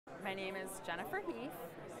My name is Jennifer Heath,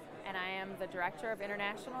 and I am the Director of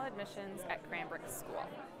International Admissions at Cranbrook School.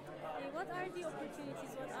 What are the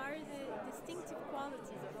opportunities, what are the distinctive qualities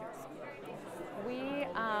of your school? We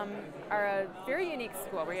are a very unique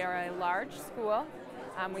school. We are a large school.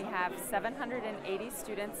 We have 780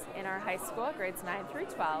 students in our high school, grades 9 through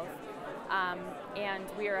 12, and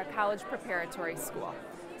we are a college preparatory school.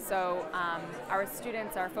 So our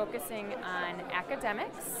students are focusing on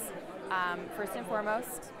academics, first and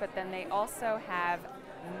foremost, but then they also have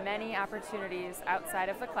many opportunities outside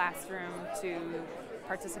of the classroom to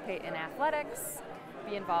participate in athletics,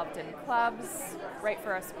 be involved in clubs, write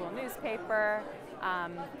for our school newspaper,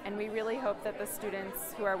 and we really hope that the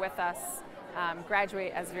students who are with us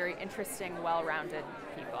graduate as very interesting, well-rounded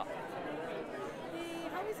people.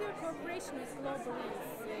 How is your cooperation with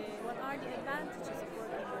GLOBALISE? What are the advantages of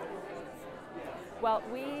working with GLOBALISE? Well,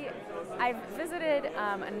 I've visited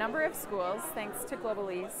a number of schools thanks to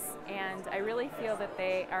GLOBALISE, and I really feel that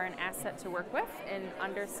they are an asset to work with in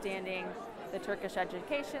understanding the Turkish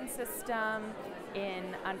education system,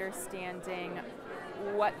 in understanding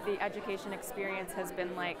what the education experience has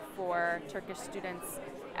been like for Turkish students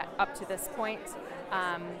up to this point,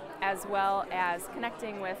 as well as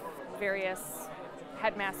connecting with various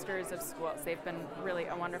headmasters of schools. They've been really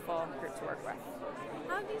a wonderful group to work with.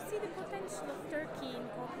 How do you see the potential of Turkey in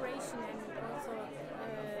cooperation and also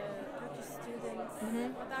Turkish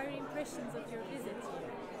students? What are your impressions of your visit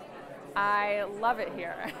here? I love it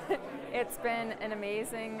here. It's been an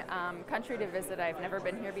amazing country to visit. I've never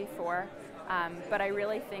been here before, but I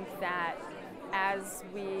really think that as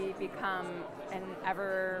we become an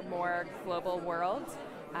ever more global world,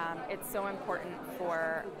 it's so important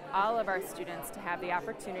for all of our students to have the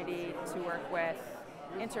opportunity to work with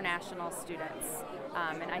international students.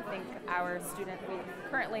 And I think we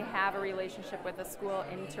currently have a relationship with a school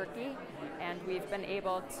in Turkey, and we've been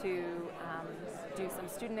able to do some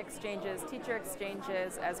student exchanges, teacher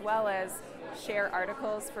exchanges, as well as share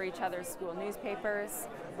articles for each other's school newspapers,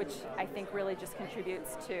 which I think really just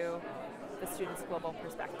contributes to the students' global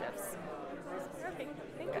perspectives. Perfect.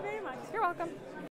 Thank you very much. You're welcome.